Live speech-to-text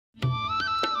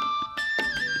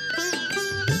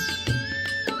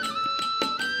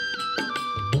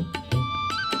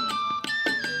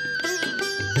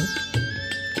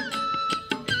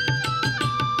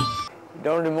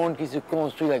dans le monde qui se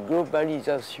construit, la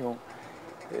globalisation,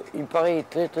 il me paraît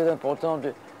très très important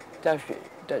de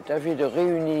tâcher de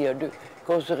réunir,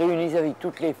 qu'on se réunisse avec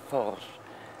toutes les forces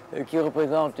qui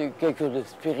représentent quelque chose de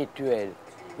spirituel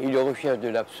et de recherche de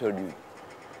l'absolu.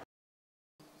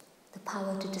 The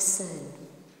power to discern,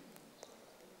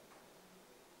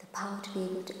 the power to be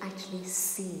able to actually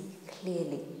see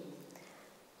clearly.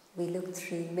 We look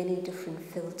through many different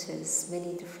filters,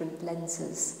 many different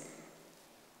lenses.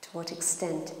 To what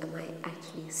extent am I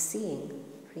actually seeing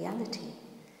reality?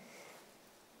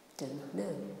 Don't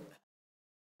know.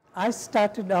 I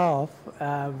started off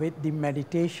with the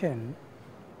meditation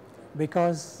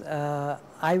because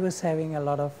I was having a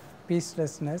lot of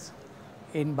peacelessness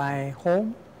in my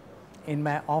home, in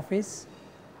my office,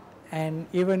 and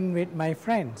even with my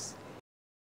friends.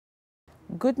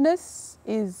 Goodness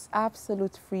is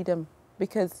absolute freedom,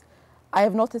 because I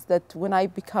have noticed that when I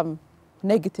become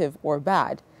negative or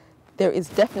bad, there is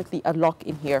definitely a lock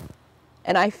in here.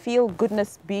 And I feel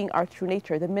goodness being our true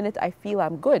nature. The minute I feel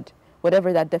I'm good,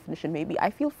 whatever that definition may be, I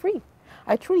feel free.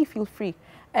 I truly feel free.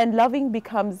 And loving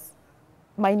becomes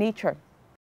my nature.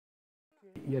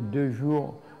 Il y a 2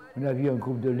 jours, on a vu un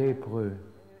groupe de lépreux.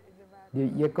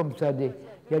 Il y a comme ça il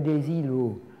y a des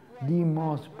îlots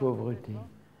d'immense pauvreté,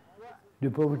 de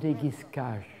pauvreté qui se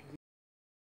cache.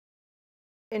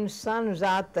 इंसान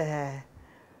ज़ात है,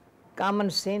 common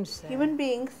sense है. Human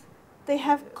beings, they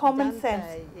have common sense.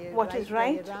 What is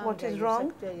right, what is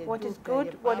wrong, what is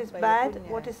good, what is bad,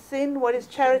 what is sin, what is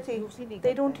charity.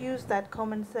 They don't use that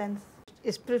common sense.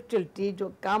 Spirituality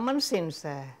जो common sense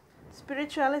है.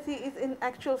 Spirituality is in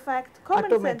actual fact common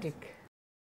Automatic. sense.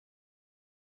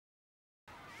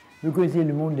 Vous connaissez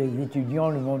le monde des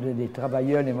étudiants, le monde des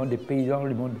travailleurs, le monde des paysans,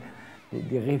 le monde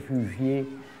des réfugiés,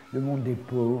 le monde des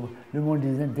pauvres, le monde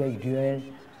des intellectuels,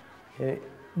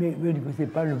 mais vous ne connaissez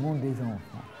pas le monde des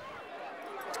enfants.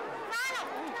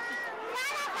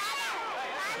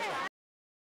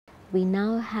 We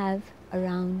now have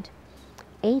around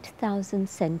 8,000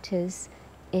 centers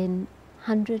in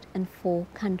 104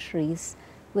 countries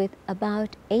with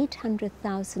about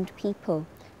 800,000 people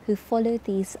who follow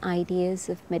these ideas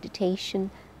of meditation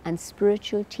and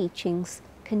spiritual teachings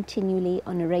continually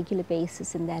on a regular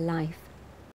basis in their life.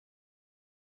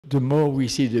 The more we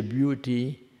see the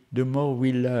beauty, the more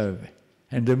we love.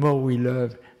 And the more we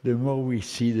love, the more we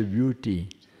see the beauty.